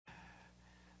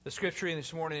The scripture reading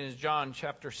this morning is John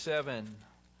chapter 7.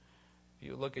 If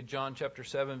you look at John chapter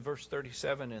 7, verse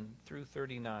 37 and through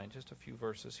 39, just a few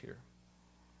verses here.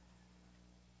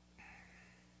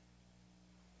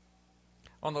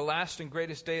 On the last and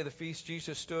greatest day of the feast,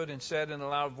 Jesus stood and said in a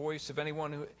loud voice, "If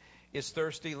anyone who is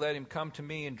thirsty, let him come to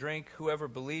me and drink. Whoever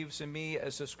believes in me,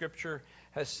 as the scripture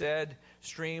has said,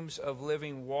 streams of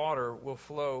living water will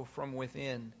flow from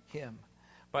within him."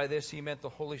 By this he meant the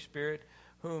Holy Spirit,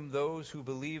 whom those who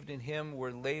believed in him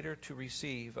were later to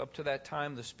receive. Up to that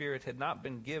time, the Spirit had not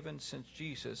been given, since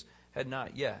Jesus had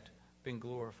not yet been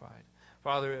glorified.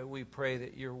 Father, we pray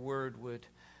that your word would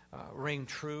ring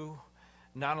true,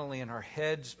 not only in our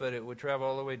heads, but it would travel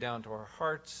all the way down to our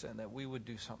hearts, and that we would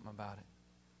do something about it.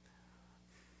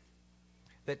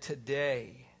 That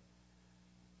today,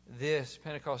 this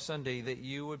Pentecost Sunday, that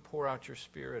you would pour out your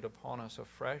Spirit upon us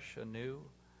afresh, anew,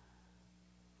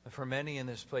 for many in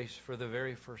this place for the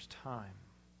very first time.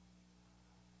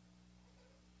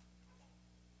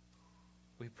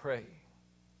 We pray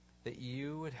that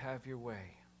you would have your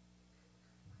way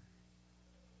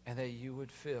and that you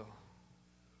would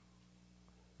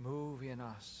move in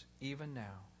us even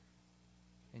now.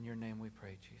 In your name we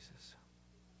pray, Jesus.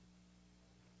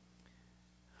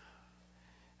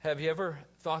 Have you ever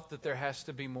thought that there has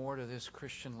to be more to this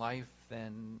Christian life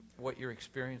than what you're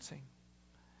experiencing?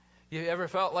 You ever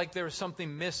felt like there was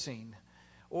something missing?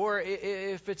 Or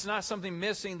if it's not something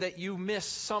missing, that you miss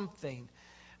something?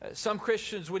 Some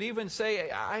Christians would even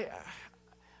say,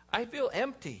 I feel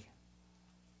empty.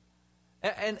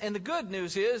 And the good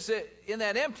news is that in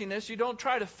that emptiness, you don't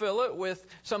try to fill it with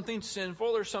something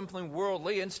sinful or something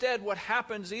worldly. Instead, what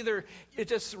happens, either you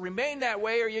just remain that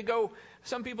way, or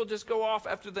some people just go off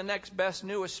after the next best,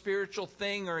 newest spiritual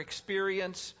thing or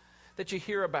experience that you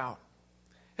hear about.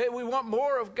 Hey, we want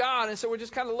more of God, and so we're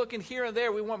just kind of looking here and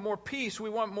there. We want more peace. We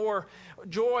want more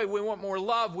joy. We want more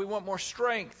love. We want more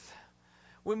strength.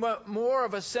 We want more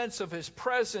of a sense of His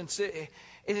presence. It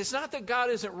is not that God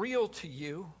isn't real to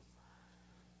you.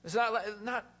 It's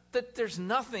not that there's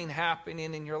nothing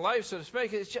happening in your life, so to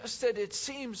speak. It's just that it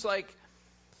seems like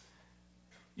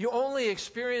you only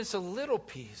experience a little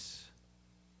peace,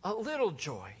 a little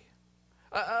joy,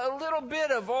 a little bit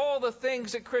of all the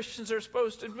things that Christians are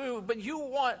supposed to do, but you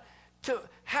want to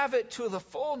have it to the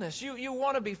fullness. You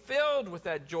want to be filled with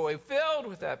that joy, filled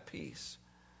with that peace.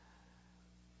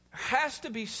 There has to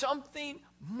be something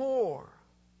more.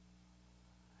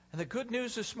 And the good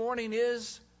news this morning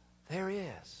is there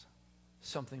is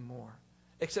something more.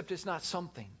 Except it's not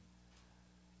something.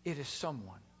 It is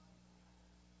someone.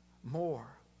 More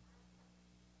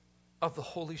of the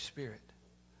Holy Spirit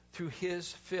through His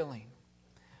filling.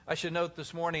 I should note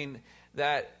this morning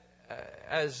that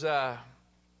as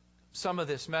some of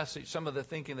the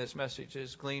thinking of this message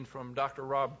is gleaned from Dr.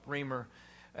 Rob Reamer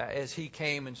as he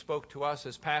came and spoke to us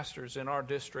as pastors in our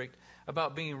district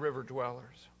about being river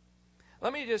dwellers.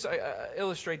 Let me just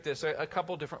illustrate this a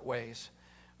couple different ways.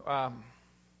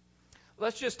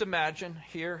 Let's just imagine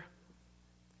here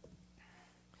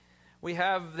we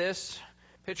have this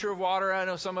pitcher of water. I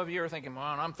know some of you are thinking, well,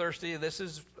 I'm thirsty. This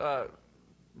is...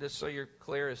 Just so you're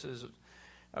clear,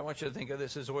 I want you to think of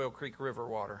this as Oil Creek River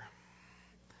water.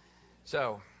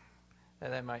 So,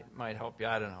 that might help you.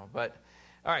 I don't know. But,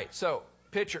 all right, so,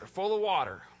 pitcher full of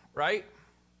water, right?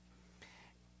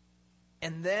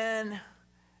 And then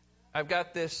I've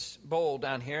got this bowl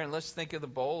down here, and let's think of the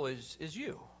bowl as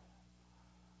you.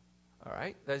 All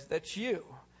right? That's you.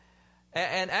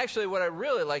 And actually, what I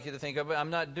really like you to think of, I'm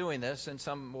not doing this, and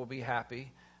some will be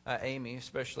happy, Amy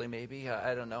especially maybe,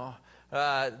 I don't know,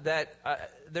 that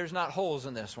there's not holes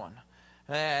in this one.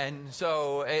 And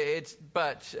so I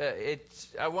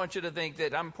want you to think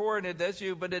that I'm pouring it, that's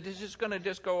you, but it is just going to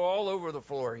just go all over the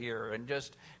floor here and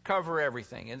just cover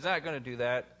everything. It's not going to do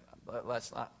that.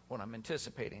 That's not what I'm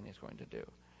anticipating it's going to do.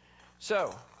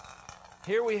 So,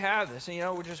 here we have this,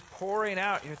 and we're just pouring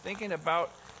out. You're thinking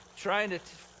about trying to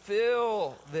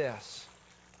fill this.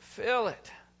 Fill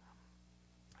it.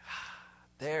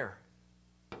 There.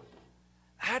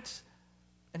 That's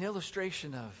an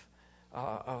illustration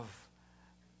of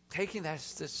taking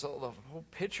this whole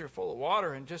pitcher full of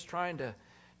water and just trying to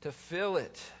fill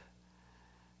it.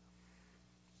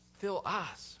 Fill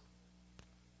us.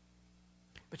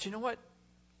 But you know what?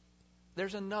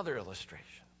 There's another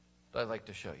illustration that I'd like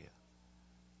to show you.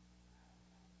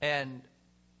 And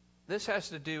this has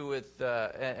to do with,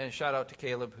 and shout out to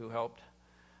Caleb who helped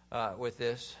with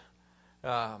this.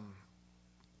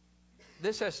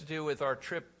 This has to do with our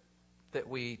trip that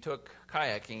we took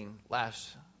kayaking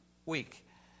last week.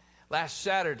 Last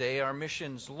Saturday, our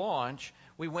missions launch,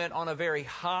 we went on a very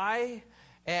high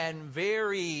and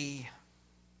very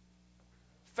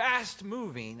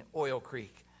fast-moving Oil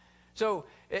Creek. So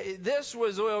this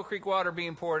was Oil Creek water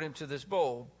being poured into this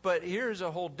bowl. But here's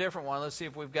a whole different one. Let's see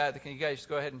if we've got it. Can you guys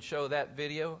go ahead and show that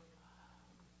video?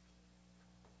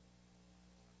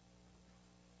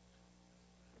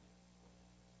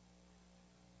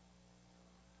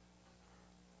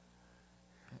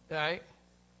 All right.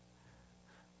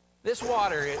 This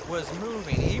water, it was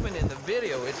moving. Even in the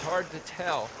video, it's hard to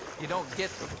tell. You don't get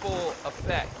the full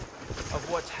effect of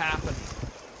what's happening.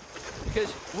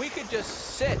 Because we could just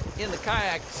sit in the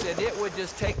kayaks and it would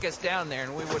just take us down there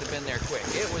and we would have been there quick.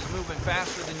 It was moving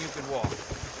faster than you could walk.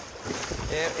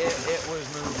 It was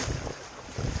moving.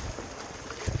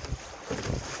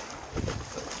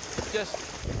 Just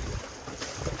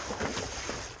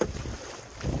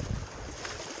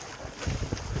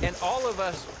and all of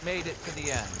us made it to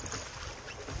the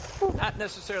end. Not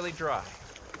necessarily dry.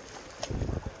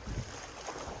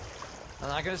 I'm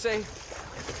not going to say,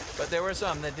 but there were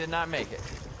some that did not make it.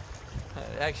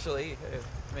 Actually,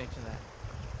 mention that.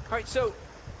 All right, so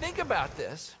think about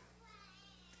this.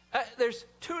 There's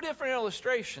two different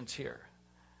illustrations here.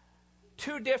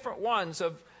 Two different ones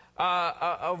of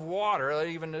water, or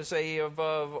even to say of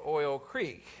Oil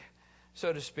Creek,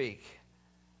 so to speak.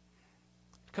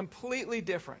 Completely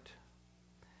different.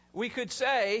 We could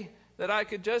say that I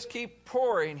could just keep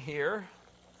pouring here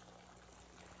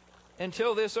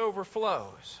until this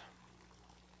overflows.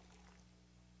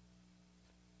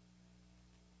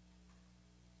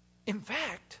 In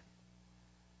fact,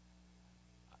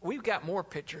 we've got more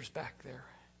pitchers back there.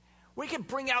 We could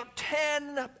bring out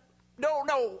 10.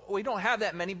 No, we don't have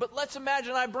that many, but let's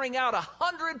imagine I bring out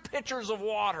 100 pitchers of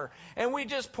water and we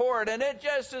just pour it and it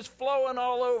just is flowing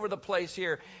all over the place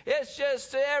here. It's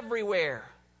just everywhere.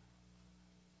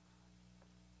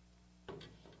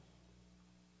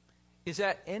 Is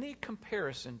that any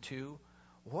comparison to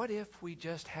what if we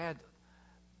just had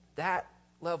that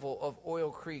level of Oil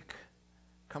Creek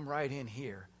come right in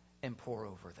here and pour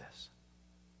over this?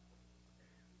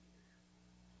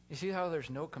 You see how there's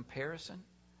no comparison?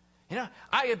 You know,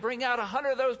 I could bring out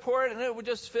 100 of those, pour it, and it would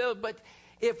just fill. But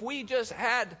if we just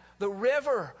had the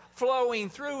river flowing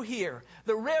through here,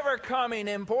 the river coming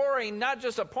and pouring, not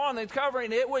just upon and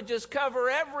covering, it would just cover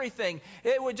everything.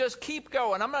 It would just keep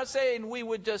going. I'm not saying we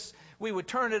would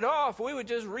turn it off. We would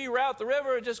just reroute the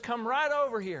river and just come right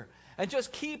over here and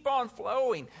just keep on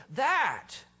flowing.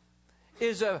 That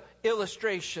is an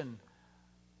illustration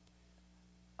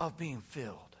of being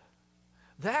filled.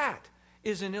 That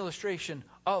is an illustration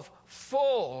of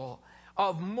full,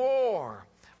 of more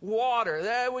water.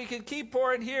 That we could keep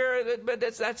pouring here, but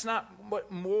that's not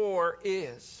what more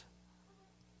is.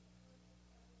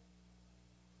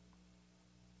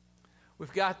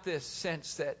 We've got this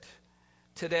sense that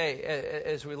today,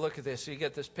 as we look at this, you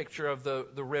get this picture of the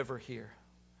river here.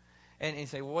 And you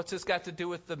say, well, what's this got to do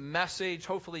with the message?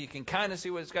 Hopefully you can kind of see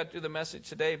what it's got to do with the message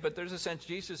today. But there's a sense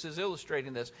Jesus is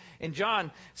illustrating this. In John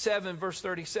 7, verse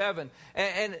 37,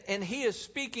 and he is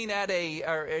speaking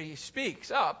he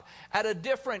speaks up at a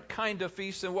different kind of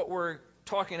feast than what we're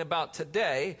talking about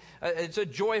today. It's a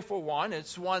joyful one.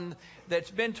 It's one that's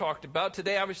been talked about.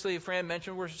 Today, obviously, Fran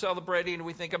mentioned we're celebrating, and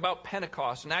we think about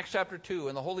Pentecost in Acts chapter 2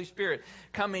 and the Holy Spirit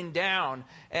coming down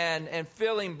and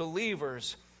filling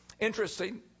believers.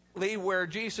 Interesting. Where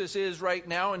Jesus is right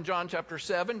now in John chapter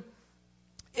 7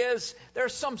 is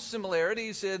there's some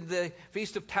similarities in the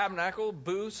Feast of Tabernacle,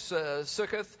 Booths,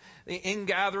 Sukkot, the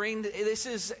ingathering. This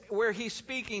is where he's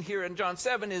speaking here in John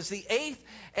 7 is the 8th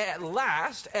and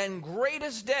last and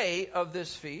greatest day of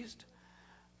this feast.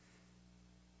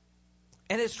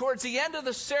 And it's towards the end of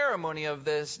the ceremony of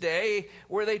this day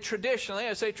where they traditionally,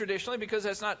 I say traditionally because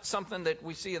that's not something that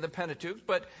we see in the Pentateuch,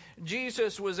 but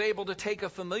Jesus was able to take a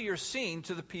familiar scene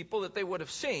to the people that they would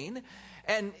have seen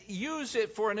and use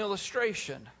it for an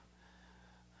illustration.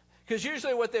 Because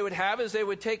usually what they would have is they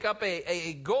would take up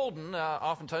a golden,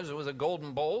 oftentimes it was a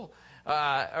golden bowl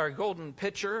or a golden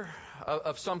pitcher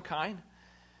of some kind,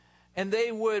 and they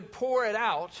would pour it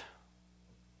out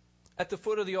at the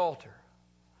foot of the altar.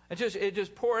 It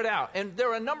just pour it out. And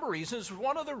there are a number of reasons.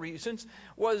 One of the reasons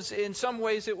was in some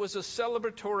ways it was a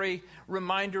celebratory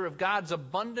reminder of God's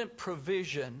abundant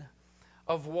provision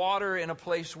of water in a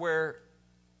place where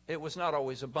it was not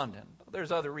always abundant.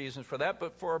 There's other reasons for that,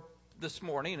 but for this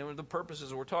morning and the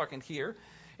purposes we're talking here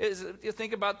is you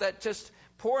think about that, just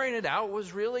pouring it out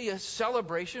was really a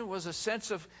celebration, was a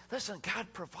sense of, listen, God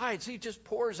provides. He just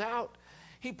pours out.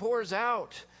 He pours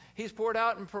out. He's poured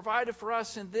out and provided for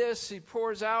us in this. He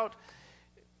pours out.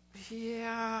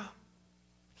 Yeah,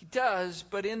 he does.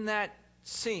 But in that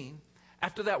scene,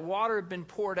 after that water had been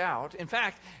poured out. In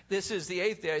fact, this is the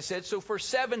 8th day, I said. So for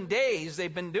 7 days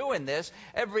they've been doing this.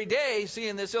 Every day,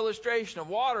 seeing this illustration of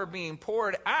water being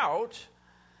poured out.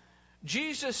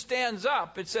 Jesus stands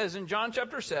up. It says in John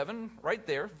chapter 7, right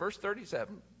there, verse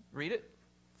 37. Read it.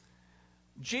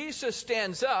 Jesus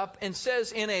stands up and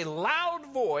says in a loud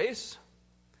voice,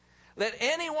 "Let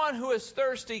anyone who is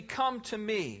thirsty come to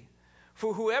me.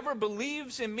 For whoever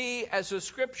believes in me, as the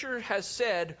scripture has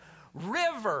said,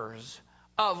 rivers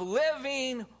of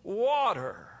living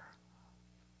water."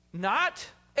 Not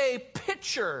a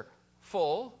pitcher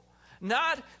full.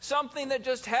 Not something that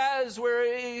just has where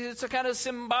it's a kind of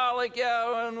symbolic,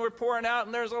 and we're pouring out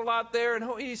and there's a lot there.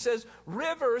 And he says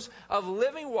rivers of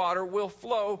living water will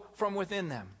flow from within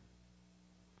them.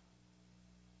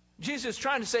 Jesus is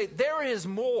trying to say there is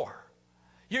more.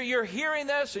 You're hearing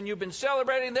this and you've been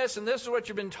celebrating this and this is what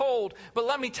you've been told. But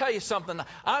let me tell you something.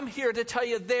 I'm here to tell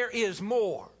you there is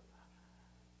more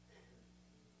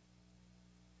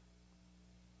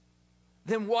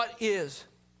than what is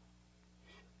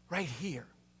right here.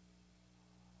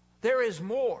 There is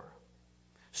more.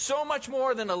 So much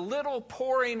more than a little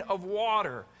pouring of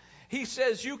water. He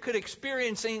says you could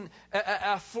experience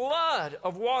a flood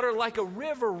of water like a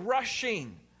river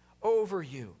rushing over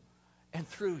you and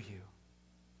through you.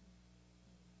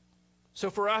 So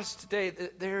for us today,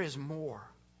 there is more.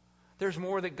 There's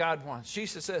more that God wants.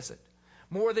 Jesus says it.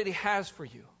 More that he has for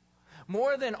you.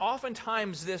 More than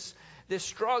oftentimes this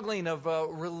struggling of a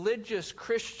religious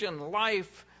Christian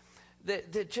life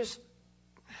that just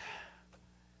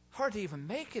hard to even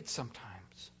make it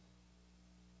sometimes.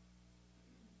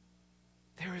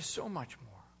 There is so much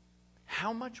more.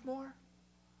 How much more?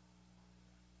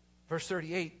 Verse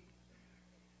 38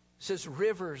 says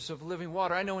rivers of living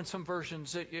water. I know in some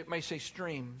versions it may say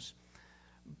streams,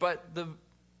 but the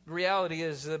reality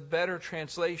is the better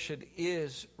translation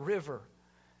is river,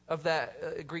 of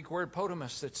that Greek word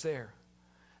potamus that's there.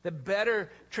 The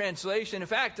better translation, in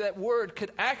fact, that word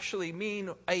could actually mean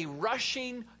a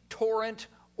rushing torrent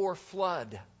or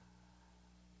flood.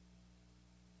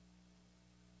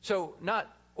 So not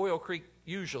Oil Creek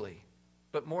usually,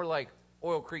 but more like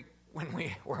Oil Creek when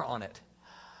we were on it.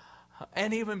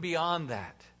 And even beyond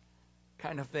that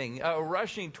kind of thing, a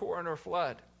rushing torrent or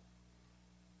flood.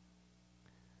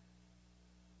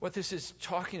 What this is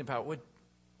talking about,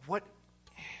 what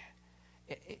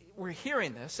we're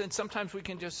hearing this, and sometimes we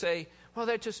can just say, well,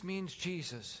 that just means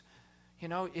Jesus. You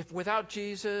know, if without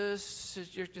Jesus,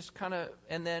 you're just kind of,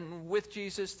 and then with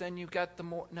Jesus, then you've got the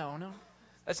more. No,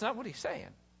 that's not what he's saying.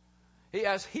 He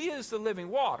is the living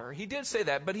water. He did say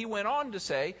that, but he went on to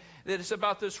say that it's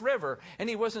about this river. And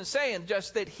he wasn't saying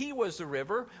just that he was the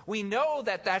river. We know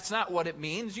that that's not what it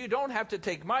means. You don't have to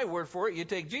take my word for it. You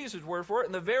take Jesus' word for it.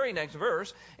 In the very next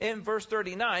verse, in verse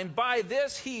 39, by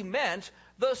this he meant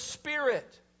the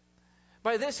Spirit.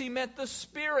 By this he meant the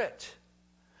Spirit,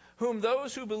 whom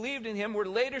those who believed in him were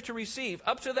later to receive.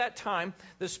 Up to that time,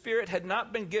 the Spirit had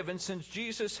not been given, since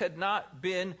Jesus had not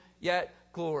been yet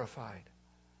glorified.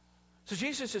 So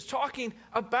Jesus is talking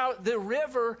about the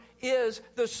river is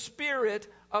the Spirit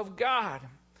of God,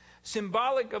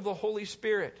 symbolic of the Holy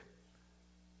Spirit.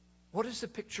 What is the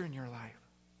picture in your life?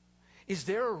 Is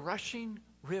there a rushing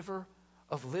river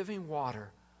of living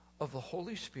water of the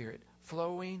Holy Spirit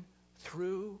flowing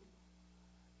through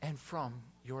and from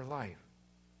your life?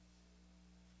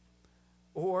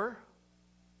 Or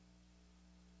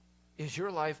is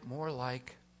your life more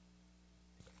like,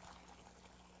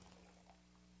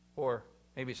 or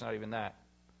maybe it's not even that,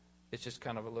 it's just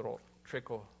kind of a little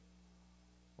trickle,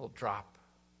 a little drop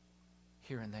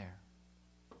here and there?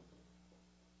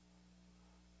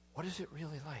 What is it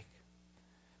really like?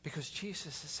 Because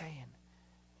Jesus is saying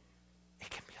it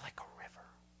can be like a river,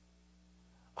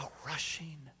 a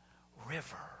rushing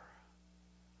river.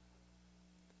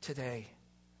 Today,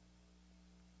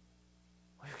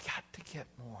 we've got to get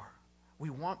more. We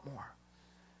want more.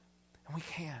 And we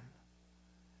can.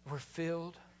 We're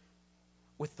filled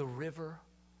with the river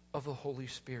of the Holy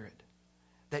Spirit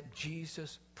that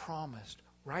Jesus promised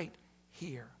right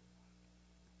here.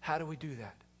 How do we do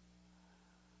that?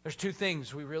 There's two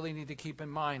things we really need to keep in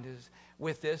mind is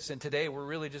with this, and today we're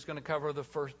really just going to cover the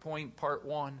first point, part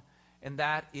one, and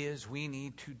that is we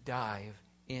need to dive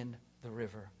in the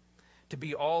river. To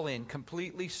be all in,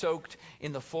 completely soaked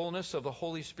in the fullness of the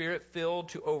Holy Spirit, filled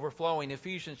to overflowing.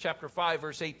 Ephesians chapter 5,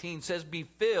 verse 18 says, be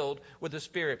filled with the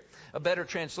Spirit. A better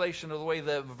translation of the way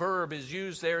the verb is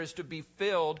used there is to be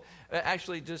filled,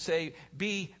 actually to say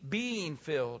be being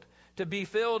filled. To be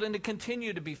filled and to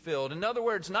continue to be filled. In other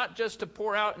words, not just to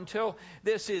pour out until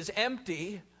this is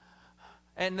empty,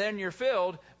 and then you're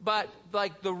filled, but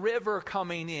like the river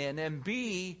coming in, and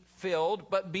be filled,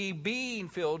 but be being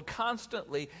filled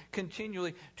constantly,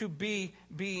 continually, to be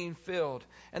being filled.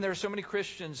 And there are so many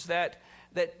Christians that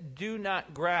do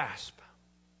not grasp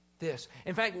this.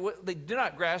 In fact, what they do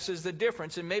not grasp is the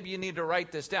difference, and maybe you need to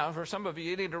write this down. For some of you,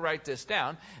 you need to write this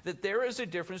down, that there is a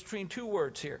difference between two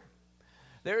words here.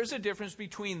 There is a difference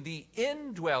between the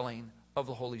indwelling of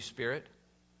the Holy Spirit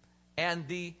and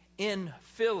the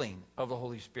infilling of the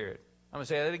Holy Spirit. I'm going to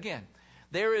say that again.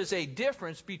 There is a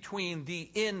difference between the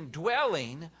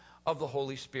indwelling of the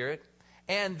Holy Spirit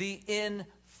and the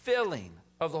infilling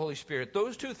of the Holy Spirit.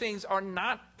 Those two things are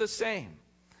not the same.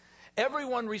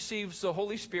 Everyone receives the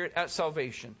Holy Spirit at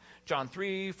salvation. John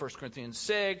 3, 1 Corinthians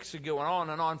 6, going on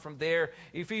and on from there.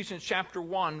 Ephesians chapter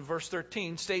 1, verse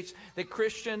 13 states that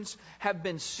Christians have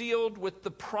been sealed with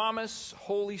the promised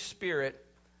Holy Spirit,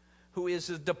 who is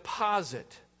the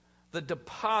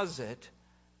deposit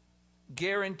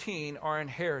guaranteeing our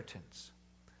inheritance.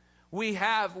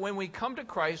 When we come to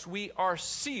Christ, we are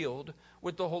sealed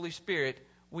with the Holy Spirit.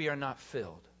 We are not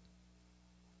filled.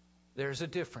 There's a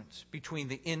difference between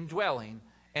the indwelling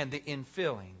and the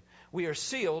infilling. We are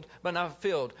sealed, but not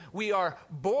filled. We are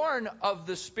born of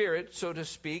the Spirit, so to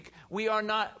speak. We are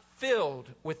not filled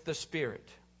with the Spirit.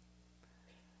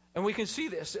 And we can see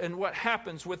this in what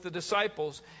happens with the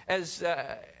disciples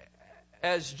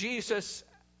as Jesus,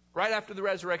 right after the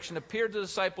resurrection, appeared to the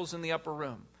disciples in the upper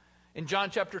room. In John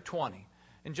chapter 20.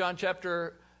 In John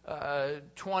chapter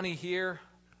 20 here,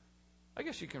 I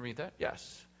guess you can read that.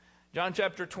 Yes. John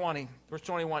chapter 20, verse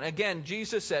 21. Again,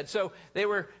 Jesus said, so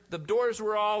the doors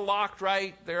were all locked,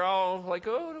 right? They're all like,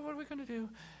 oh, what are we going to do?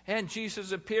 And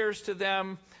Jesus appears to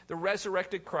them, the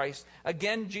resurrected Christ.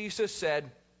 Again, Jesus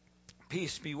said,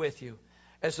 peace be with you.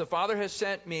 As the Father has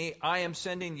sent me, I am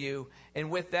sending you. And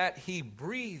with that, he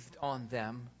breathed on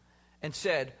them and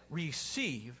said,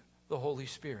 receive the Holy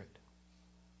Spirit.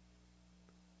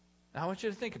 Now, I want you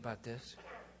to think about this.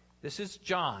 This is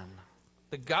John.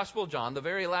 The Gospel of John, the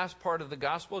very last part of the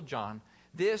Gospel of John.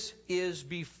 This is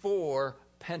before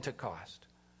Pentecost.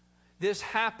 This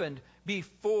happened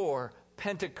before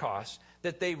Pentecost,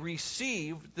 that they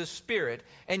received the Spirit.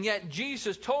 And yet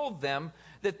Jesus told them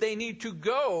that they need to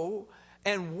go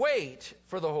and wait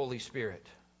for the Holy Spirit.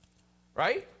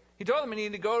 Right? He told them they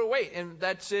need to go to wait. And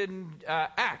that's in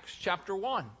Acts chapter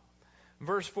 1.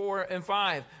 Verse 4 and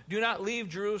 5, do not leave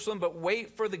Jerusalem, but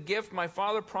wait for the gift my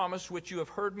Father promised, which you have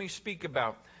heard me speak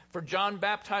about. For John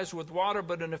baptized with water,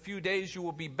 but in a few days you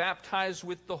will be baptized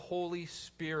with the Holy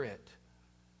Spirit.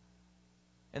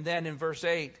 And then in verse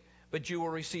 8, but you will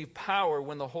receive power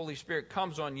when the Holy Spirit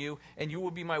comes on you, and you will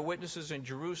be my witnesses in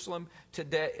Jerusalem,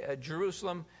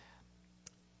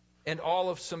 and all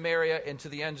of Samaria, and to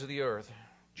the ends of the earth.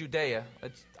 Judea,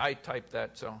 I typed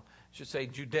that, so should say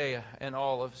Judea and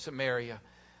all of Samaria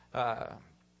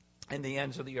and the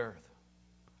ends of the earth.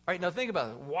 All right, now think about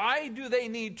it. Why do they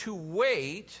need to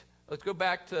wait? Let's go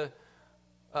back to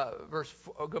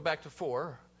go back to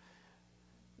 4.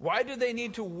 Why do they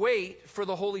need to wait for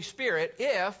the Holy Spirit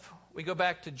if, we go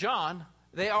back to John,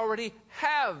 they already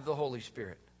have the Holy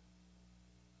Spirit?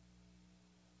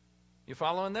 You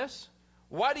following this?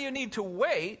 Why do you need to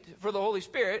wait for the Holy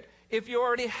Spirit if you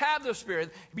already have the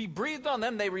Spirit? Be breathed on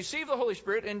them. They received the Holy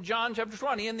Spirit in John chapter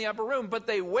 20 in the upper room. But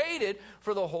they waited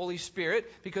for the Holy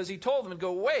Spirit because he told them to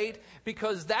go wait,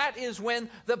 because that is when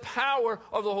the power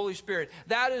of the Holy Spirit,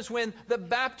 that is when the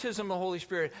baptism of the Holy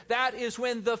Spirit, that is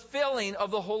when the filling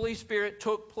of the Holy Spirit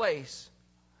took place.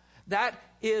 That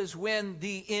is when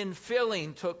the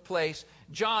infilling took place.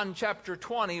 John chapter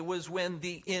 20 was when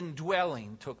the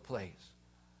indwelling took place.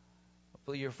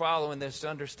 Hopefully you're following this to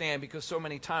understand, because so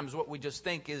many times what we just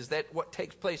think is that what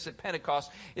takes place at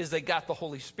Pentecost is they got the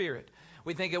Holy Spirit.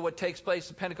 We think of what takes place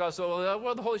at Pentecost,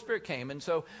 well, the Holy Spirit came. And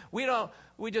so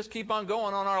we just keep on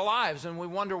going on our lives, and we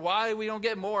wonder why we don't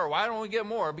get more. Why don't we get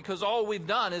more? Because all we've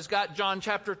done is got John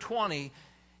chapter 20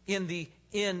 in the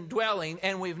indwelling,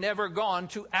 and we've never gone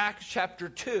to Acts chapter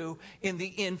 2 in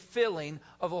the infilling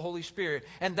of the Holy Spirit.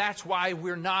 And that's why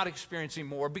we're not experiencing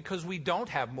more, because we don't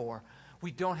have more. We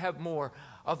don't have more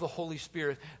of the Holy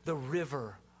Spirit, the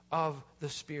river of the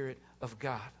Spirit of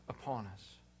God upon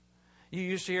us. You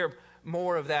used to hear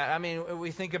more of that. I mean,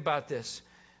 we think about this.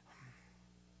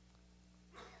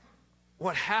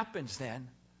 What happens then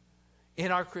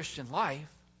in our Christian life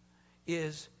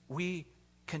is we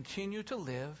continue to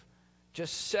live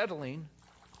just settling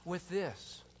with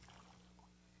this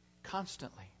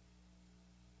constantly.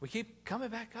 We keep coming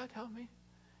back, God, help me.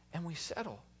 And we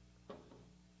settle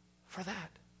for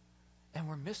that. And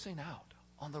we're missing out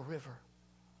on the river.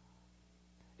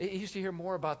 I used to hear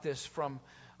more about this from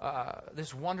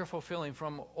this wonderful feeling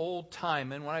from old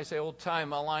time. And when I say old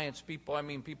time Alliance people, I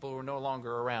mean people who are no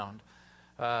longer around.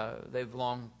 They've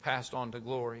long passed on to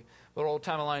glory. But old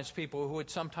time Alliance people who would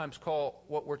sometimes call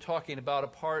what we're talking about a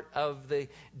part of the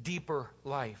deeper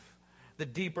life. The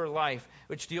deeper life,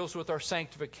 which deals with our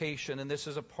sanctification, and this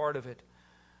is a part of it.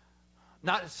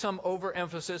 Not some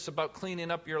overemphasis about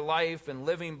cleaning up your life and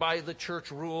living by the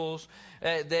church rules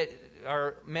that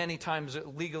are many times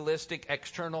legalistic,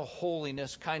 external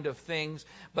holiness kind of things,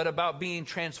 but about being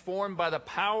transformed by the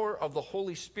power of the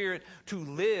Holy Spirit to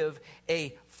live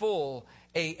a full,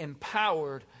 a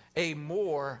empowered, a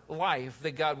more life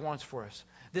that God wants for us.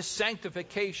 This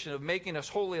sanctification of making us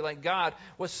holy like God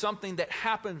was something that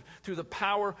happened through the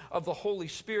power of the Holy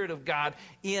Spirit of God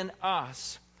in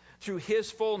us, through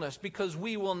His fullness, because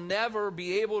we will never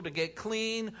be able to get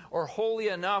clean or holy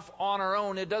enough on our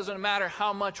own. It doesn't matter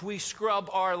how much we scrub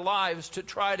our lives to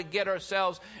try to get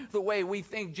ourselves the way we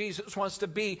think Jesus wants to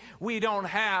be. We don't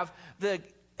have the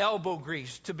elbow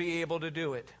grease to be able to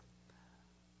do it.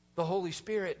 The Holy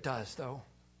Spirit does, though.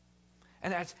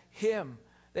 And that's Him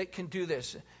that can do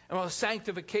this. And while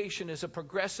sanctification is a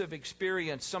progressive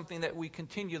experience, something that we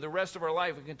continue the rest of our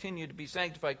life, we continue to be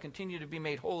sanctified, continue to be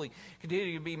made holy,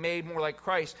 continue to be made more like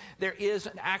Christ, there is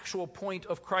an actual point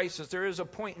of crisis. There is a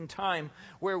point in time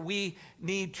where we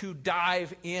need to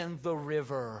dive in the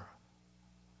river.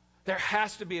 There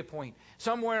has to be a point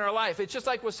somewhere in our life. It's just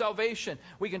like with salvation.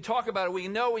 We can talk about it. We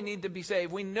know we need to be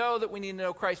saved. We know that we need to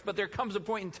know Christ. But there comes a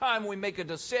point in time when we make a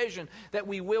decision that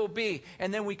we will be.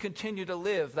 And then we continue to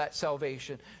live that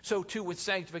salvation. So too with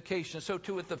sanctification. So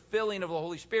too with the filling of the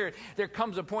Holy Spirit. There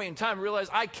comes a point in time to realize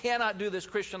I cannot do this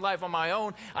Christian life on my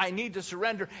own. I need to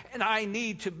surrender. And I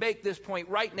need to make this point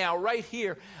right now, right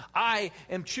here. I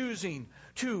am choosing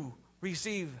to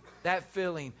receive that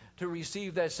filling, to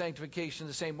receive that sanctification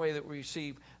the same way that we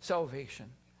receive salvation.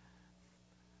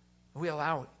 We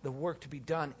allow the work to be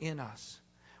done in us.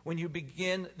 When you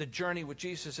begin the journey with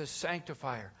Jesus as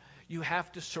sanctifier, you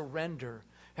have to surrender.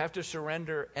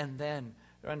 And then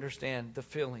understand the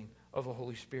filling of the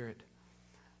Holy Spirit.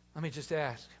 Let me just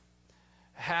ask,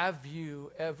 have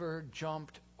you ever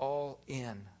jumped all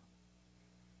in?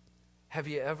 Have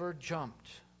you ever jumped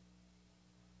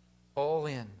all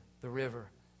in the river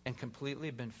and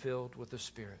completely been filled with the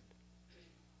Spirit?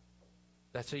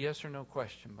 That's a yes or no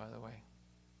question, by the way.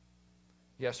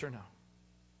 Yes or no?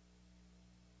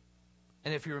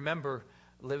 And if you remember,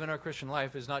 living our Christian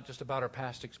life is not just about our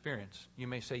past experience. You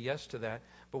may say yes to that,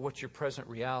 but what's your present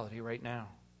reality right now?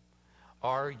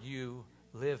 Are you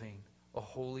living a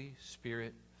Holy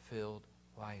Spirit-filled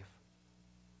life?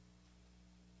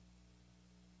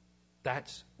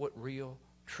 That's what real,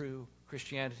 true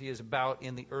Christianity is about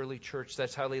in the early church.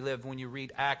 That's how they lived. When you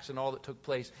read Acts and all that took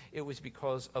place, it was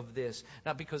because of this.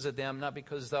 Not because of them, not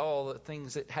because of all the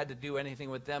things that had to do anything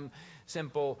with them.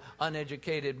 Simple,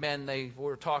 uneducated men. They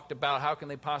were talked about. How can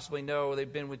they possibly know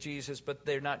they've been with Jesus? But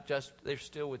they're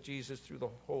still with Jesus through the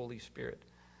Holy Spirit.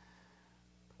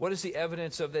 What is the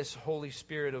evidence of this Holy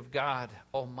Spirit of God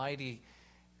Almighty,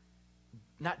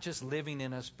 not just living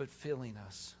in us, but filling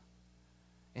us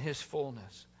in His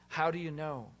fullness? How do you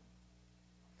know?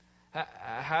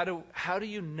 How do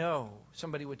you know,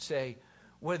 somebody would say,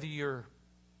 whether you're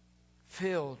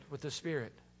filled with the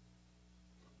Spirit?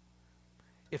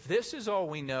 If this is all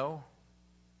we know,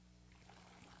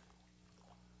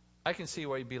 I can see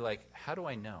why you'd be like, how do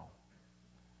I know?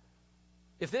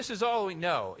 If this is all we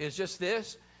know, is just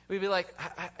this, we'd be like,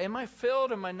 am I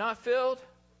filled? Am I not filled?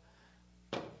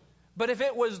 But if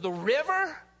it was the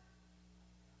river,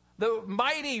 the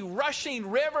mighty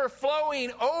rushing river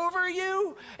flowing over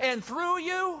you and through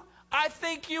you, I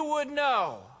think you would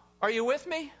know. Are you with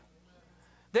me?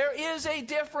 There is a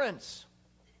difference.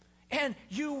 And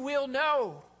you will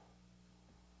know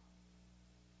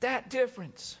that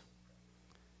difference.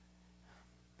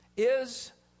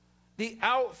 Is the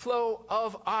outflow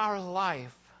of our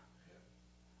life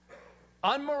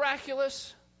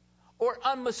unmiraculous or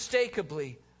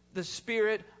unmistakably the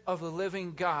Spirit of the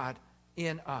living God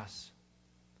in us?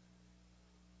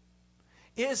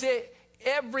 Is it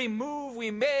every move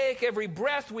we make, every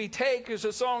breath we take, as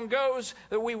the song goes,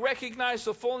 that we recognize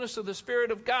the fullness of the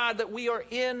Spirit of God, that we are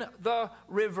in the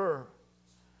river?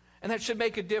 And that should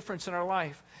make a difference in our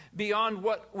life beyond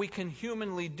what we can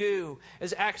humanly do.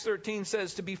 As Acts 13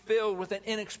 says, to be filled with an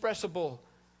inexpressible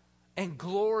and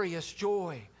glorious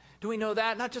joy. Do we know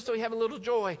that? Not just that we have a little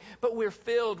joy, but we're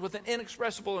filled with an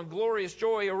inexpressible and glorious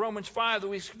joy. Or Romans 5, that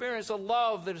we experience a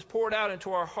love that is poured out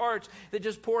into our hearts, that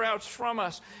just pours out from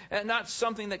us, and not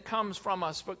something that comes from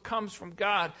us, but comes from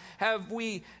God. Have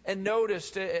we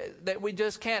noticed that we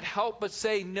just can't help but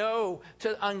say no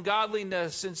to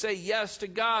ungodliness and say yes to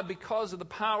God because of the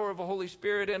power of the Holy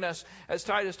Spirit in us, as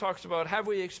Titus talks about? Have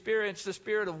we experienced the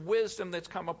spirit of wisdom that's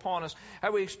come upon us?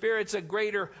 Have we experienced a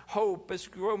greater hope, as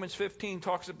Romans 15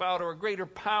 talks about, or a greater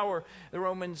power, the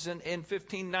Romans in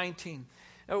 15:19?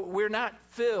 We're not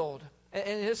filled,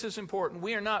 and this is important,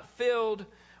 we are not filled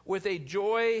with a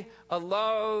joy, a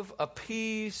love, a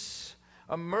peace,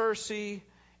 a mercy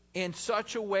in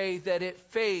such a way that it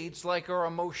fades like our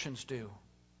emotions do.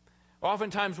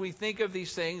 Oftentimes we think of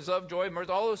these things, love, joy, mirth,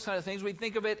 all those kind of things, we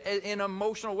think of it in an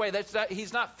emotional way.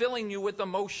 He's not filling you with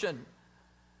emotion.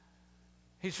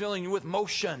 He's filling you with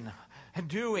motion. And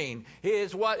doing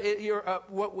is what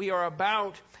we are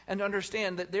about. And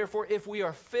understand that, therefore, if we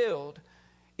are filled,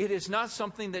 it is not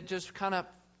something that just kind of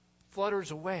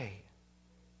flutters away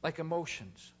like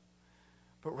emotions,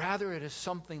 but rather it is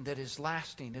something that is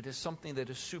lasting. It is something that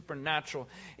is supernatural.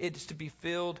 It is to be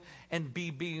filled and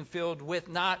being filled with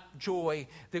not joy,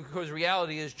 because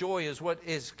reality is joy is what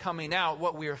is coming out.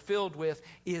 What we are filled with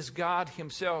is God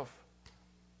Himself.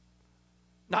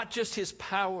 Not just His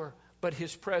power, but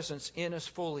His presence in us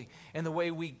fully. And the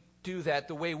way we do that,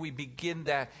 the way we begin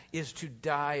that, is to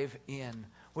dive in.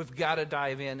 We've got to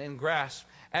dive in and grasp.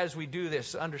 As we do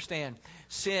this, understand,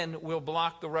 sin will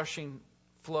block the rushing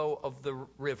flow of the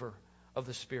river of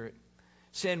the Spirit.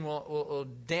 Sin will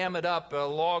dam it up, a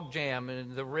log jam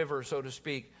in the river, so to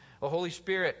speak. The Holy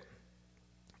Spirit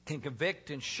can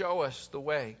convict and show us the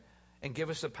way and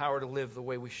give us the power to live the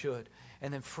way we should,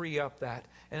 and then free up that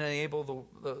and enable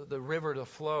the river to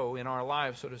flow in our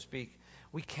lives, so to speak.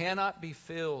 We cannot be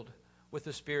filled with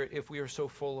the Spirit if we are so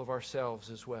full of ourselves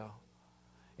as well.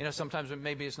 You know, sometimes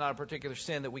maybe it's not a particular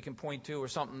sin that we can point to or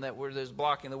something that is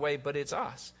blocking the way, but it's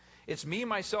us. It's me,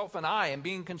 myself, and I, and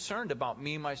being concerned about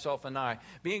me, myself, and I.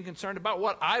 Being concerned about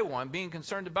what I want, being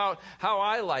concerned about how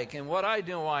I like and what I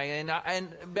do,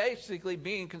 and basically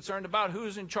being concerned about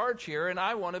who's in charge here, and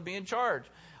I want to be in charge.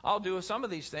 I'll do some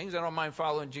of these things. I don't mind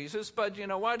following Jesus, but you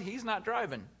know what? He's not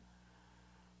driving.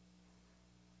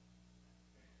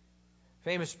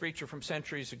 Famous preacher from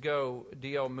centuries ago,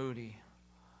 D.L. Moody,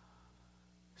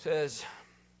 says,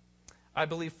 I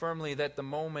believe firmly that the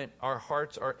moment our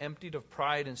hearts are emptied of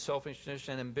pride and selfishness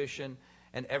and ambition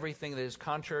and everything that is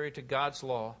contrary to God's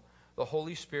law, the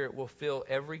Holy Spirit will fill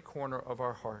every corner of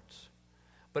our hearts.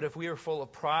 But if we are full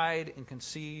of pride and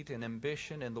conceit and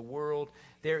ambition and the world,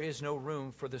 there is no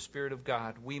room for the Spirit of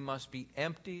God. We must be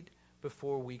emptied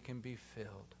before we can be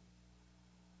filled.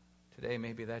 Today,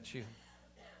 maybe that's you.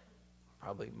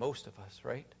 Probably most of us,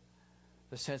 right?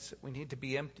 The sense that we need to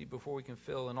be empty before we can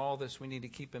fill. And all this we need to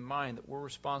keep in mind, that we're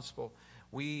responsible.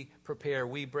 We prepare.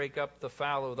 We break up the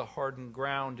fallow, the hardened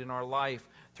ground in our life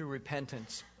through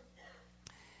repentance.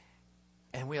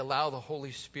 And we allow the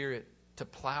Holy Spirit to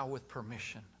plow with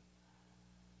permission.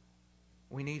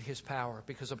 We need His power,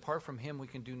 because apart from Him we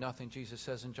can do nothing, Jesus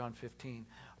says in John 15.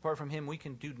 Apart from Him we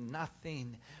can do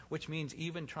nothing, which means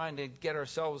even trying to get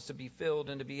ourselves to be filled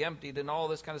and to be emptied and all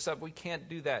this kind of stuff, we can't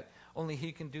do that. Only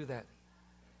He can do that.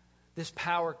 This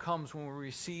power comes when we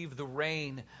receive the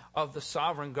reign of the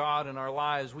sovereign God in our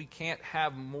lives. We can't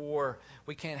have more.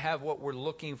 We can't have what we're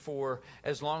looking for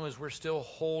as long as we're still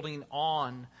holding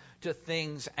on to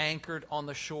things anchored on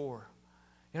the shore.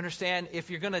 You understand? If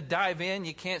you're going to dive in,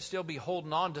 you can't still be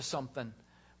holding on to something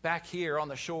back here on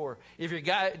the shore. If you're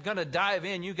going to dive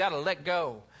in, you got to let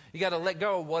go. You got to let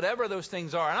go of whatever those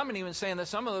things are. And I'm not even saying that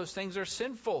some of those things are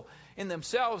sinful in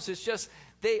themselves. It's just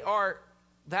they are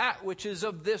that which is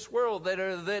of this world,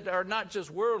 that are not just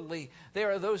worldly. They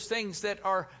are those things that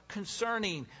are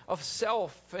concerning of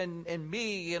self and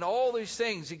me and all these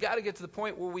things. You got to get to the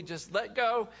point where we just let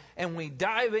go and we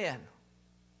dive in.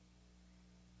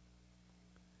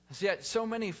 Yet so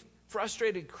many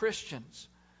frustrated Christians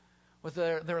with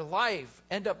their life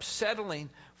end up settling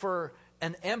for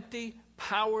an empty,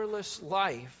 powerless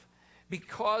life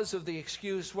because of the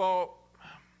excuse, well,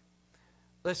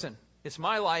 listen, it's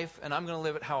my life and I'm going to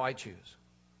live it how I choose.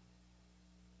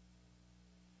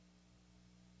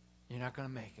 You're not going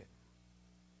to make it.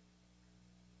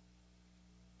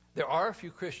 There are a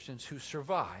few Christians who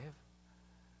survive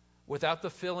without the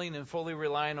filling and fully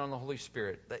relying on the Holy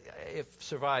Spirit. If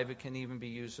survive, it can even be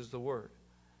used as the word.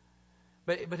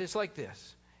 But it's like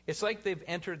this. It's like they've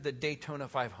entered the Daytona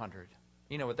 500.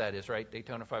 You know what that is, right?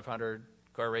 Daytona 500,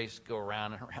 car race, go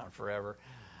around and around forever.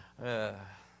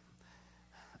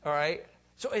 All right?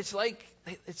 So it's like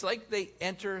it's like they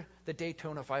enter the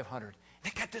Daytona 500. They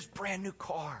got this brand new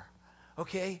car.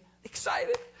 Okay?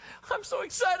 Excited. I'm so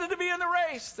excited to be in the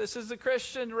race. This is the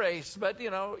Christian race, but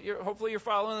hopefully you're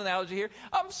following the analogy here.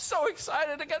 I'm so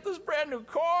excited to get this brand new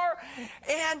car,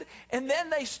 and then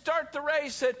they start the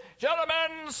race. And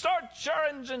gentlemen, start your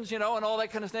engines, and all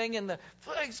that kind of thing. And the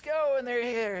flags go, and they're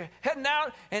here, heading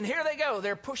out, and here they go.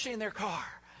 They're pushing their car.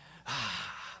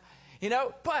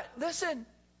 But listen.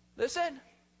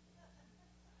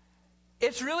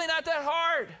 It's really not that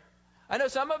hard. I know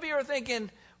some of you are thinking,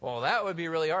 well, that would be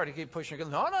really hard to keep pushing.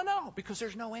 No, because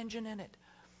there's no engine in it.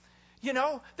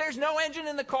 There's no engine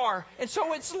in the car, and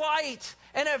so it's light.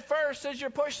 And at first, as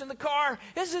you're pushing the car,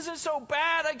 this isn't so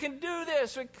bad. I can do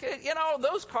this.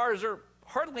 Those cars are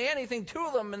hardly anything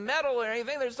to them, and metal or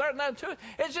anything. They're starting out to it.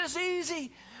 It's just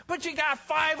easy. But you got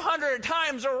 500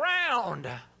 times around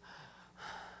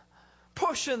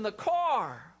pushing the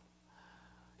car.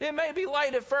 It may be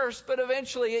light at first, but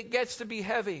eventually it gets to be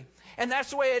heavy. And that's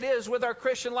the way it is with our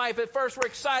Christian life. At first we're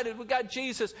excited. We got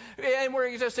Jesus. And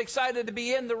we're just excited to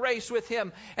be in the race with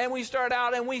Him. And we start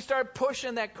out and we start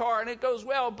pushing that car. And it goes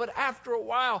well. But after a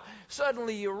while,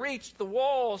 suddenly you reach the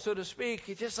wall, so to speak.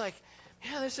 You're just like,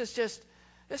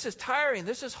 this is tiring.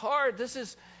 This is hard.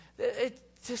 Is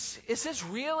this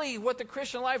really what the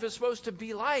Christian life is supposed to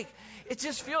be like? It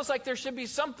just feels like there should be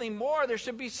something more. There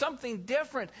should be something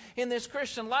different in this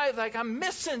Christian life. Like I'm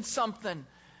missing something.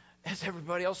 As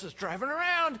everybody else is driving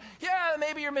around,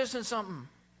 maybe you're missing something.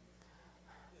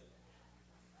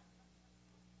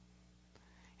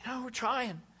 We're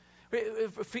trying.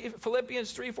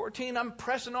 Philippians 3:14, I'm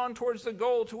pressing on towards the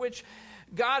goal to which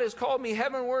God has called me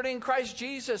heavenward in Christ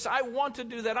Jesus. I want to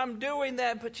do that. I'm doing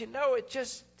that. But it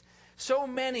just, so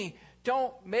many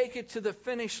don't make it to the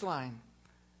finish line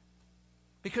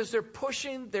because they're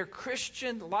pushing their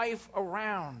Christian life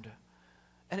around.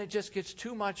 And it just gets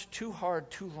too much, too hard,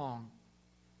 too long.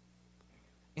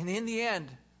 And in the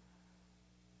end,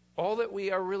 all that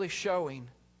we are really showing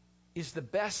is the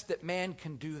best that man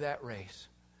can do that race.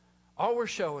 All we're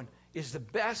showing is the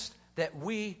best that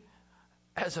we,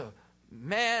 as a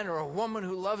man or a woman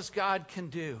who loves God, can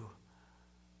do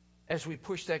as we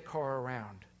push that car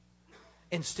around.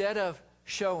 Instead of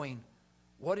showing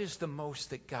what is the most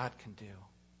that God can do,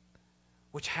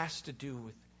 which has to do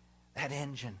with that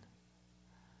engine.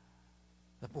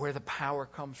 Where the power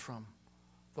comes from,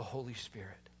 the Holy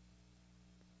Spirit.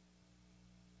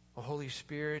 A Holy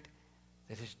Spirit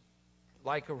that is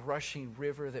like a rushing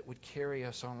river that would carry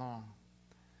us along.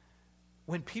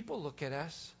 When people look at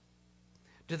us,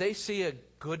 do they see a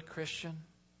good Christian?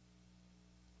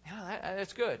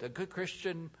 That's good. A good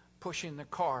Christian pushing the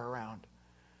car around.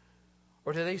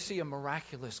 Or do they see a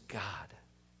miraculous God?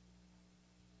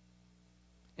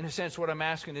 In a sense, what I'm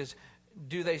asking is,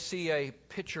 do they see a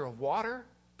pitcher of water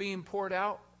being poured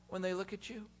out when they look at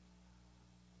you?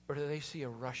 Or do they see a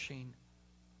rushing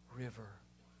river?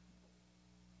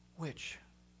 Which?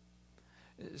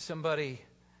 Somebody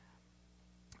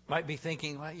might be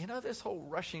thinking, well, this whole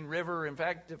rushing river, in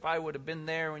fact, if I would have been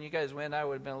there when you guys went, I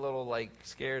would have been a little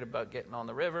scared about getting on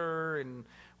the river and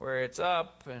where it's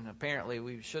up. And apparently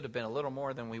we should have been a little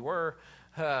more than we were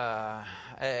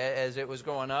as it was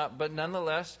going up. But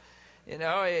nonetheless,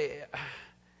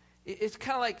 it's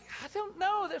kind of like, I don't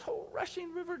know, that whole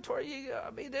rushing river toward you.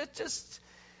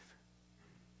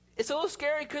 It's a little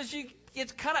scary because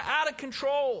it's kind of out of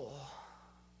control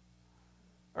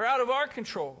or out of our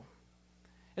control.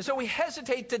 And so we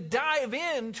hesitate to dive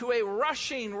into a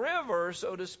rushing river,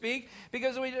 so to speak,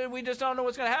 because we just don't know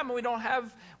what's going to happen.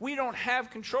 We don't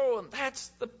have control, and that's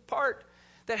the part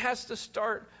that has to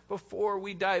start before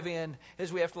we dive in,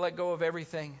 is we have to let go of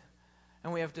everything,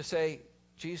 and we have to say,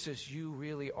 Jesus, you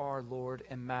really are Lord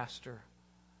and Master.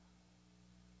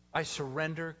 I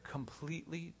surrender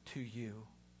completely to you.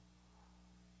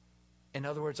 In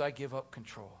other words, I give up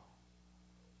control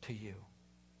to you.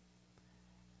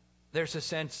 There's a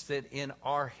sense that in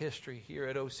our history here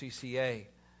at OCCA,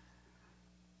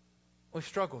 we've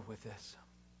struggled with this.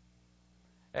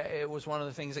 It was one of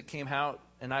the things that came out,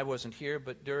 and I wasn't here,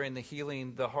 but during the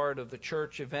Healing the Heart of the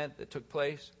Church event that took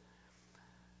place,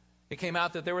 it came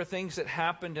out that there were things that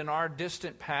happened in our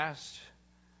distant past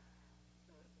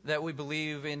that we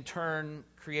believe in turn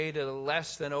created a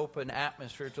less than open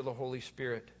atmosphere to the Holy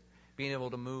Spirit being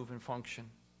able to move and function,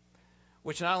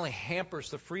 which not only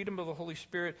hampers the freedom of the Holy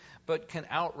Spirit, but can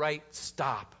outright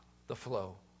stop the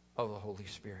flow of the Holy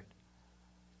Spirit,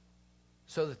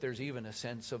 so that there's even a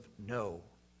sense of no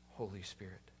Holy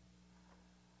Spirit.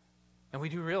 And we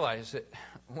do realize that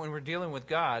when we're dealing with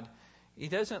God, He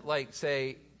doesn't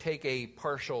say, take a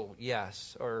partial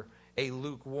yes, or a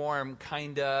lukewarm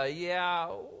kind of, yeah,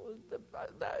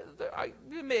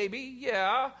 maybe,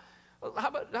 yeah. How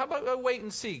about a wait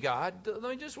and see, God? Let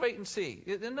me just wait and see.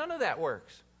 None of that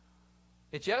works.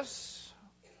 It's yes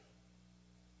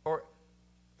or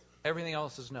everything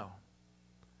else is no.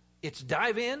 It's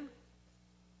dive in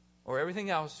or everything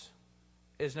else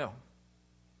is no.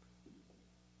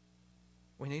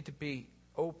 We need to be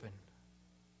open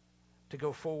to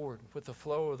go forward with the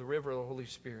flow of the river of the Holy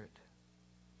Spirit.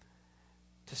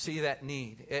 To see that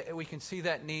need. We can see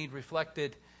that need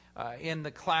reflected in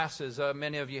the classes.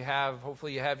 Many of you have,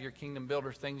 hopefully you have your Kingdom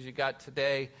Builder things you got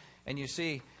today. And you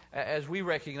see, as we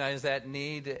recognize that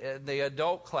need, the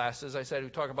adult classes, I said we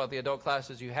talk about the adult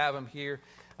classes, you have them here.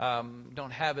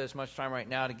 Don't have as much time right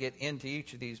now to get into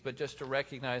each of these, but just to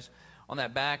recognize on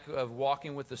that back of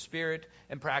walking with the Spirit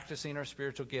and practicing our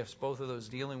spiritual gifts, both of those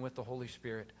dealing with the Holy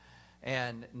Spirit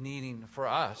and needing for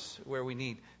us where we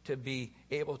need to be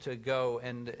able to go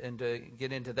and to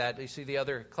get into that. You see the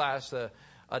other class,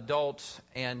 adults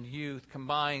and youth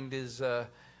combined, is the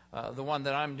one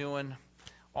that I'm doing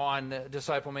on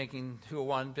Disciple Making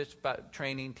 201, just about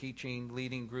training, teaching,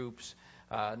 leading groups,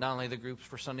 not only the groups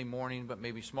for Sunday morning, but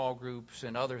maybe small groups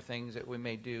and other things that we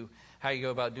may do, how you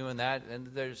go about doing that. And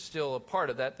there's still a part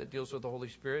of that deals with the Holy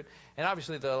Spirit. And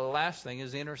obviously the last thing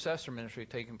is the intercessor ministry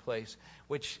taking place,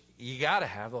 which you got to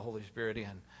have the Holy Spirit in.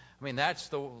 I mean, that's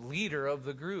the leader of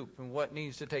the group, and what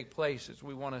needs to take place is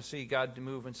we want to see God to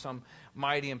move in some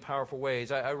mighty and powerful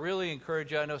ways. I really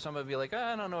encourage you. I know some of you are like,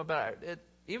 I don't know about it.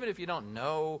 Even if you don't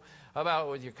know about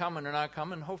whether you're coming or not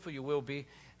coming, hopefully you will be.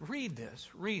 Read this.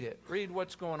 Read it. Read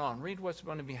what's going on. Read what's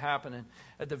going to be happening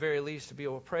at the very least to be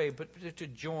able to pray, but to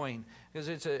join, because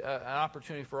it's an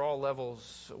opportunity for all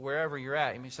levels wherever you're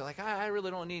at. You may say, like, I really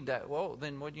don't need that. Well,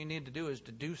 then what you need to do is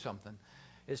to do something,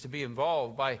 is to be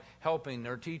involved by helping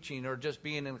or teaching or just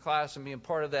being in the class and being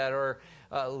part of that, or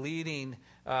leading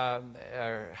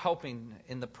or helping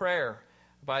in the prayer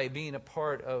by being a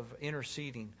part of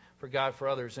interceding for God, for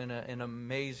others in an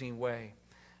amazing way.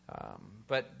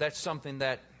 But that's something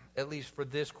that, at least for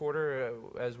this quarter,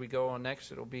 as we go on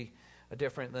next, it'll be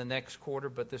different than the next quarter,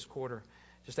 but this quarter,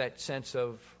 just that sense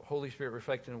of Holy Spirit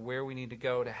reflecting where we need to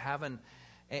go, to have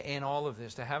in all of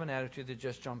this, to have an attitude that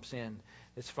just jumps in.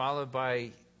 It's followed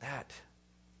by that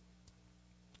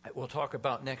we'll talk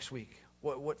about next week,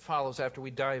 what follows after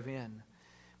we dive in.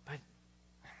 But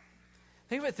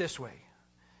think of it this way.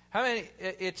 How many,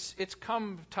 it's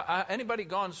come to, anybody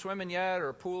gone swimming yet,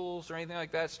 or pools or anything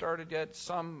like that started yet?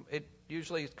 Some, it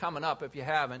usually is coming up. If you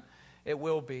haven't, it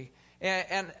will be.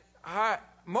 And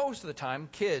most of the time,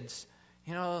 kids,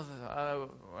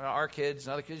 our kids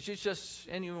and other kids, it's just,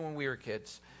 and even when we were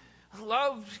kids,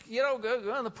 loved,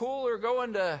 go in the pool or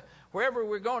going to wherever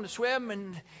we're going to swim,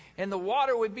 and the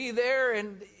water would be there,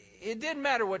 and it didn't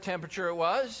matter what temperature it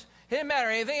was. It didn't matter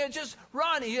anything. It just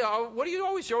run. What do you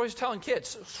always? You're always telling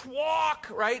kids, walk,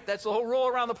 right? That's the whole rule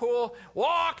around the pool.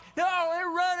 Walk. No, they're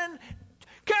running.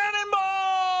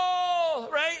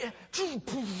 Cannonball, right?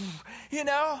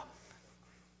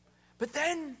 But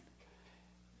then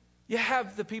you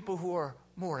have the people who are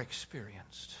more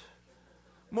experienced,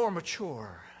 more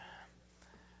mature,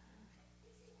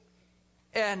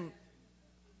 and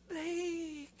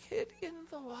they get in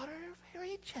the water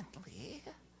very gently.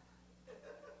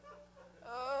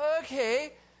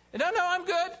 Okay. No, I'm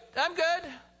good.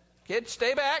 Kids,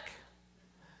 stay back.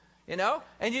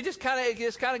 And you just kind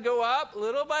of go up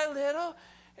little by little.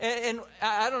 And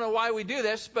I don't know why we do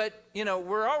this, but,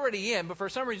 we're already in. But for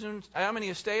some reason, how many of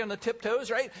you stay on the tiptoes,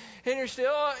 right? And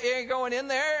you're going in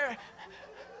there,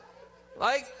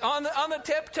 like on the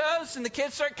tiptoes, and the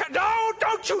kids start, no,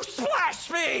 don't you splash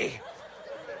me!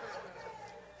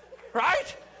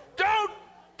 Right?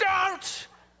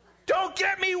 Don't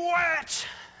get me wet!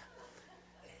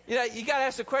 You got to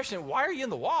ask the question, why are you in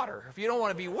the water if you don't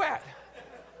want to be wet?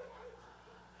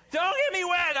 Don't get me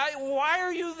wet! Why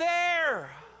are you there?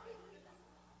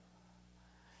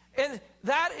 And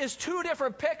that is two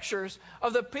different pictures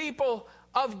of the people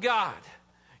of God.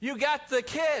 You got the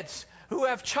kids who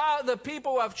have the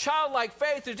people who have childlike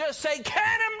faith who just say,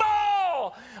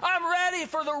 cannonball! I'm ready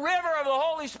for the river of the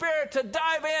Holy Spirit to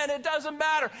dive in. It doesn't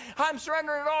matter. I'm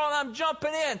surrendering it all and I'm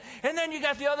jumping in. And then you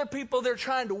got the other people, they're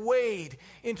trying to wade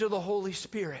into the Holy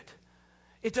Spirit.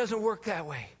 It doesn't work that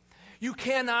way. You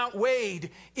cannot wade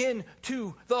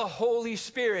into the Holy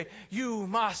Spirit. You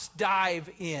must dive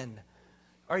in.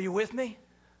 Are you with me?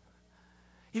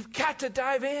 You've got to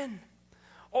dive in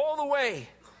all the way,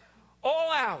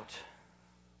 all out,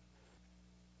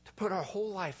 to put our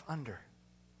whole life under.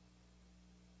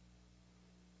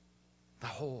 The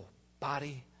whole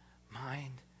body,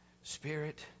 mind,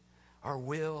 spirit, our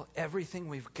will, everything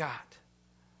we've got.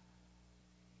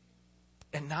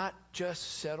 And not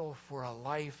just settle for a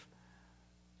life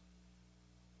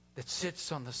that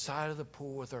sits on the side of the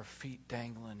pool with our feet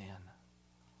dangling in.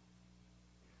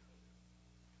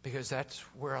 Because that's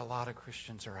where a lot of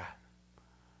Christians are at.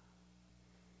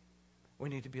 We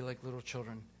need to be like little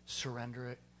children.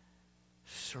 Surrender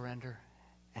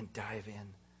and dive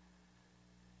in.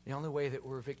 The only way that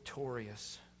we're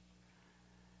victorious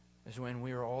is when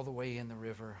we are all the way in the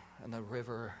river, and the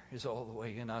river is all the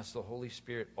way in us, the Holy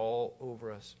Spirit all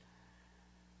over us.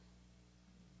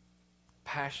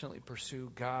 Passionately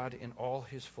pursue God in all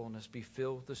His fullness. Be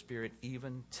filled with the Spirit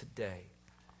even today.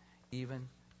 Even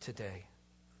today.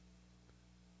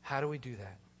 How do we do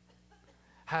that?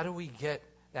 How do we get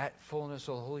that fullness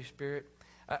of the Holy Spirit?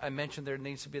 I mentioned there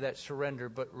needs to be that surrender,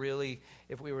 but really,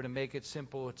 if we were to make it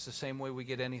simple, it's the same way we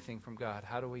get anything from God.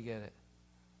 How do we get it?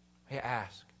 We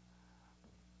ask.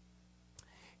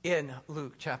 In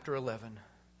Luke chapter 11,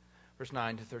 verse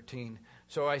 9 to 13,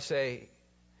 so I say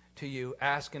to you,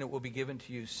 ask and it will be given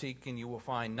to you, seek and you will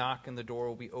find, knock and the door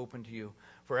will be opened to you.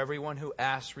 For everyone who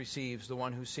asks receives, the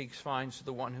one who seeks finds, to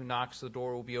the one who knocks the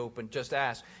door will be opened. Just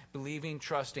ask, believing,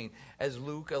 trusting. As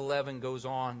Luke 11 goes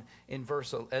on in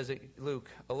verse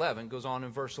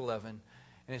 11,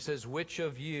 and it says, which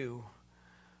of you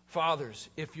fathers,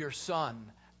 if your son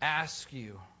asks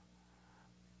you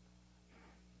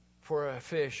for a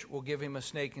fish, will give him a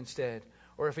snake instead?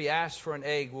 Or if he asks for an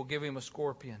egg, will give him a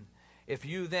scorpion? If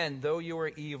you then, though you are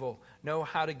evil, know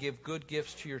how to give good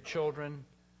gifts to your children,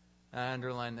 I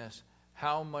underline this,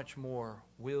 how much more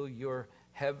will your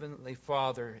heavenly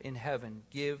Father in heaven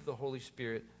give the Holy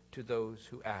Spirit to those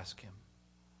who ask Him?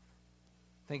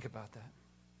 Think about that.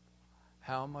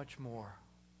 How much more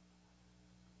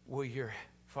will your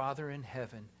Father in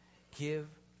heaven give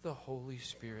the Holy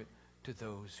Spirit to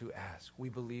those who ask? We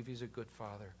believe He's a good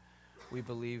Father. We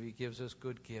believe He gives us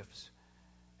good gifts.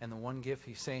 And the one gift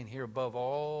He's saying here above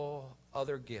all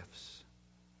other gifts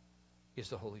is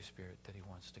the Holy Spirit that He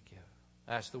wants to give.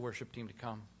 I ask the worship team to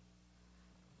come.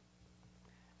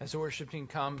 As the worship team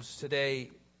comes today,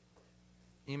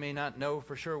 you may not know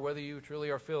for sure whether you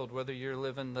truly are filled, whether you're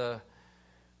living a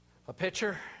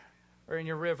pitcher or in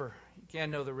your river. You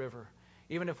can't know the river.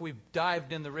 Even if we've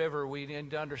dived in the river, we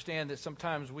need to understand that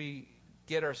sometimes we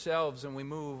get ourselves and we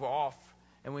move off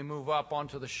and we move up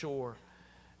onto the shore.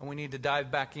 And we need to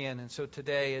dive back in. And so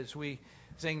today, as we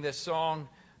sing this song,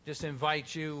 just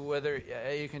invite you, whether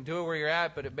you can do it where you're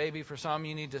at, but it may be for some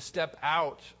you need to step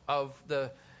out of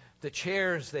the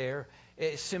chairs there.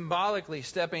 It's symbolically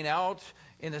stepping out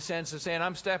in the sense of saying,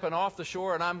 I'm stepping off the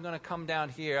shore and I'm going to come down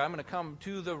here. I'm going to come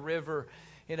to the river,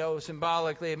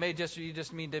 symbolically. It may you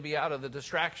just need to be out of the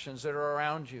distractions that are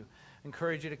around you.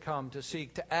 Encourage you to come, to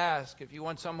seek, to ask. If you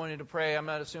want someone to pray, I'm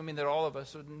not assuming that all of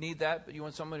us would need that, but you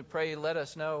want someone to pray, let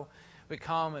us know. We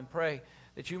come and pray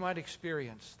that you might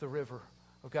experience the river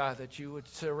of God, that you would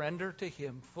surrender to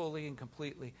Him fully and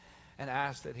completely and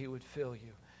ask that He would fill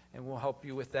you. And we'll help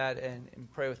you with that and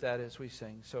pray with that as we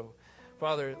sing. So,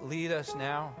 Father, lead us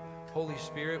now. Holy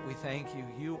Spirit, we thank you.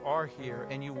 You are here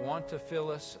and you want to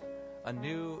fill us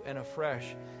anew and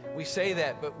afresh. We say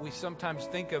that, but we sometimes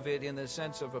think of it in the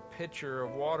sense of a pitcher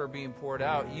of water being poured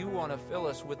out. You want to fill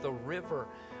us with the river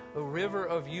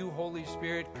of you, Holy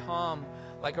Spirit. Come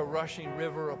like a rushing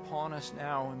river upon us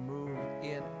now and move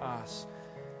in us,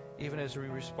 even as we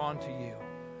respond to you.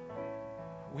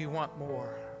 We want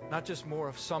more, not just more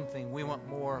of something. We want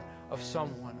more of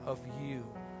someone, of you.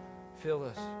 Fill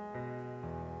us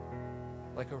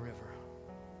like a river.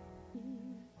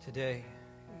 Today,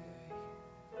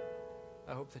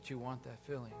 I hope that you want that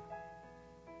filling.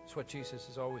 It's what Jesus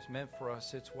has always meant for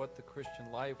us. It's what the Christian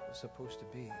life was supposed to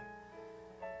be.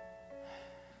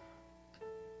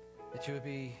 That you would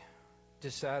be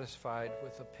dissatisfied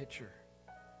with a pitcher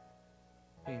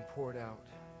being poured out.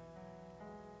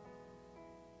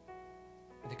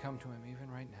 And to come to Him even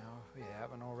right now, if we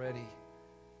haven't already.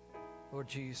 Lord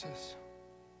Jesus,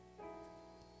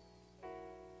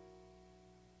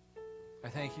 I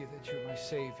thank you that you're my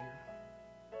Savior.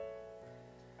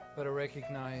 But I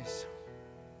recognize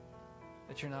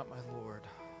that you're not my Lord.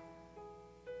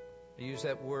 I use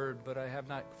that word, but I have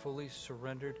not fully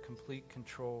surrendered complete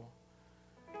control.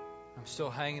 I'm still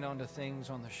hanging on to things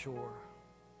on the shore.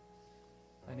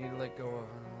 I need to let go of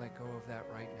them and let go of that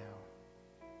right now,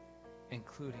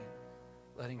 including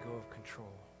letting go of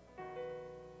control.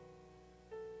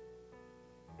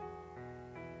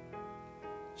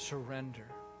 Surrender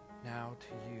now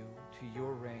to you, to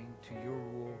your reign, to your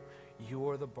rule.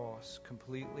 You're the boss,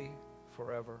 completely,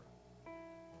 forever.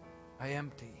 I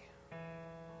empty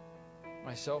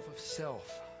myself of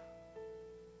self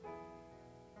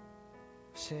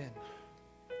sin,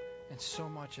 and so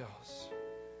much else.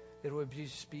 It would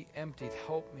just be emptied.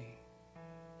 Help me.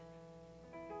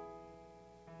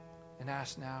 And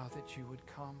ask now that you would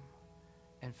come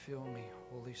and fill me,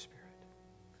 Holy Spirit.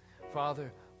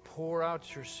 Father, pour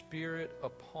out your Spirit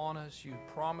upon us. You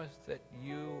promised that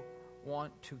you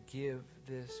want to give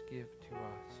this gift to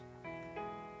us.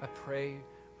 I pray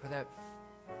for that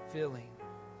filling,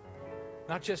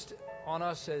 not just on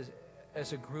us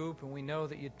as a group, and we know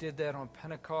that you did that on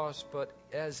Pentecost, but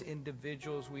as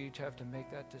individuals, we each have to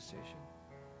make that decision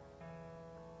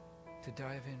to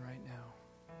dive in right now.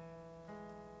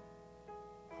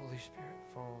 Holy Spirit,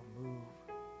 fall,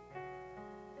 move.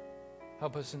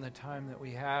 Help us in the time that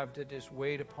we have to just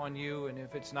wait upon you, and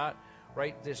if it's not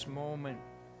right this moment,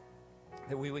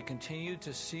 that we would continue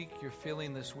to seek your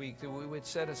filling this week, that we would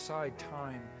set aside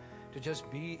time to just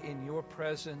be in your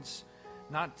presence,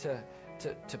 not to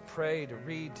pray, to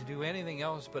read, to do anything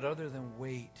else but other than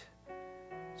wait.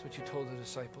 That's what you told the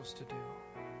disciples to do.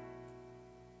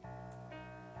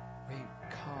 Wait,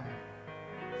 come,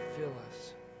 fill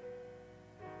us.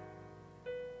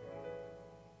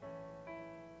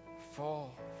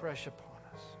 Fall fresh upon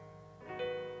us.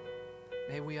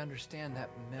 May we understand that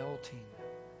melting,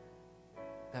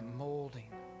 that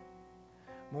molding.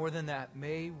 More than that,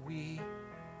 may we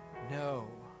know.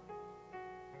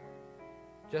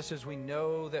 Just as we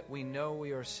know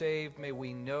we are saved, may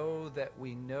we know that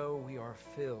we know we are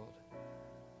filled.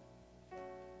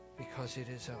 Because it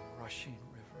is a rushing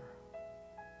river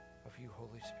of you,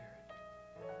 Holy Spirit.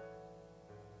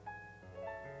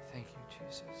 Thank you,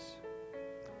 Jesus.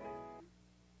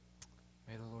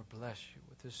 May the Lord bless you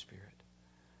with His Spirit.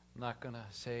 I'm not going to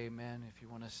say amen. If you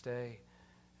want to stay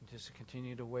and just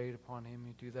continue to wait upon Him,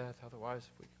 you do that. Otherwise,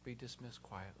 we could be dismissed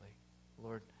quietly.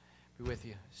 Lord, be with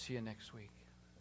you. See you next week.